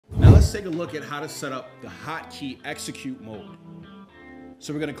let's take a look at how to set up the HotKey Execute Mode.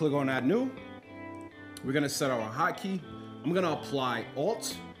 So we're gonna click on Add New. We're gonna set our hotkey. I'm gonna apply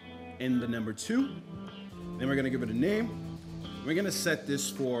Alt and the number 2. Then we're gonna give it a name. We're gonna set this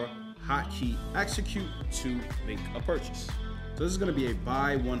for HotKey Execute to make a purchase. So this is gonna be a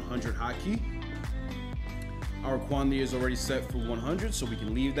buy 100 hotkey. Our quantity is already set for 100, so we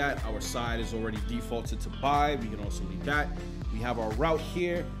can leave that. Our side is already defaulted to buy. We can also leave that. We have our route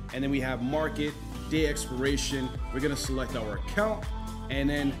here, and then we have market, day expiration. We're gonna select our account, and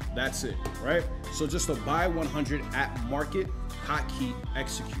then that's it, right? So just a buy 100 at market, HotKey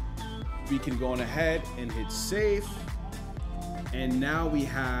Execute. We can go on ahead and hit save, and now we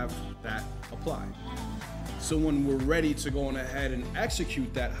have that applied. So when we're ready to go on ahead and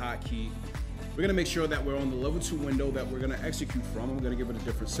execute that hotkey, we're gonna make sure that we're on the level 2 window that we're gonna execute from. We're gonna give it a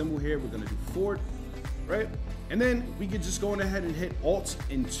different symbol here. We're gonna do forward, right? And then we can just go on ahead and hit Alt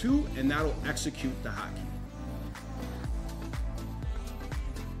and 2, and that'll execute the hotkey.